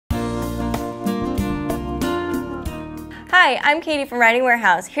Hi, I'm Katie from Riding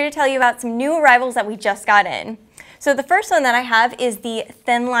Warehouse, here to tell you about some new arrivals that we just got in. So the first one that I have is the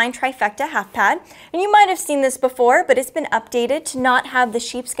Thinline Trifecta half pad. And you might have seen this before, but it's been updated to not have the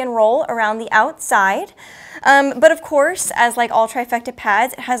sheepskin roll around the outside. But of course, as like all Trifecta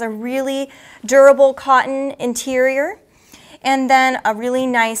pads, it has a really durable cotton interior and then a really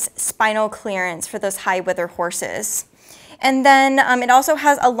nice spinal clearance for those high wither horses. And then it also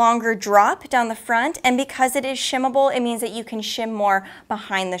has a longer drop down the front, and because it is shimmable, it means that you can shim more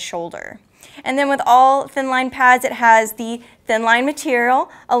behind the shoulder. And then with all Thinline pads, it has the Thinline material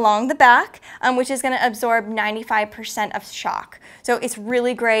along the back, which is going to absorb 95% of shock. So it's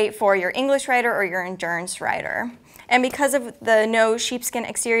really great for your English rider or your endurance rider. And because of the no sheepskin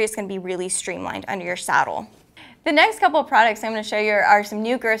exterior, it's going to be really streamlined under your saddle. The next couple of products I'm going to show you are some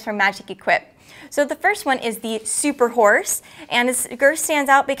new girths from Majyk Equipe. So the first one is the Super Horse, and this girth stands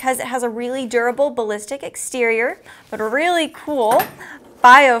out because it has a really durable ballistic exterior, but a really cool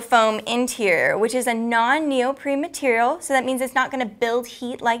biofoam interior, which is a non-neoprene material, so that means it's not going to build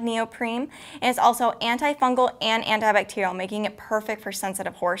heat like neoprene, and it's also antifungal and antibacterial, making it perfect for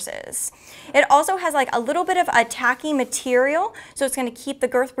sensitive horses. It also has like a little bit of a tacky material, so it's going to keep the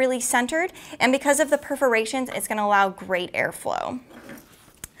girth really centered, and because of the perforations, it's going to allow great airflow.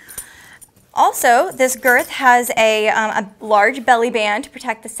 Also, this girth has a large belly band to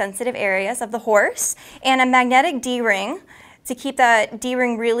protect the sensitive areas of the horse, and a magnetic D-ring to keep that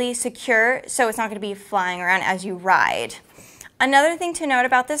D-ring really secure so it's not going to be flying around as you ride. Another thing to note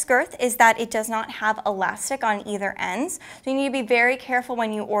about this girth is that it does not have elastic on either ends, so you need to be very careful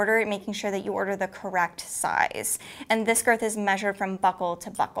when you order it, making sure that you order the correct size. And this girth is measured from buckle to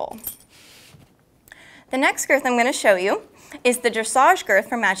buckle. The next girth I'm going to show you is the dressage girth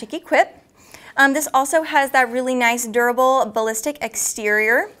from Majyk Equipe. This also has that really nice durable ballistic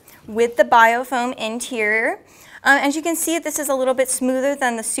exterior with the biofoam interior. As you can see, this is a little bit smoother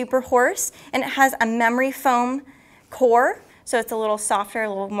than the Super Horse, and it has a memory foam core, so it's a little softer, a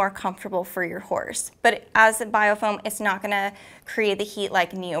little more comfortable for your horse. But as a biofoam, it's not going to create the heat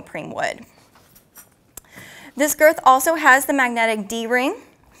like neoprene would. This girth also has the magnetic D-ring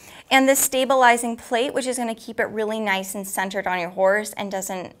and this stabilizing plate, which is going to keep it really nice and centered on your horse and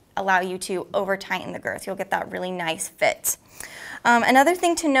doesn't allow you to over tighten the girth. You'll get that really nice fit. Another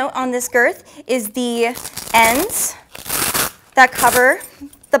thing to note on this girth is the ends that cover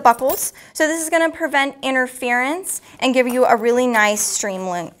the buckles. So this is going to prevent interference and give you a really nice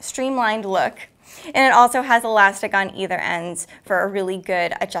streamlined look. And it also has elastic on either ends for a really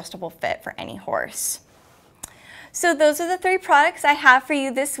good adjustable fit for any horse. So those are the 3 products I have for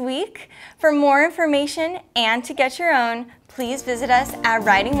you this week. For more information and to get your own, please visit us at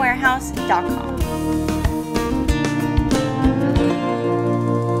ridingwarehouse.com.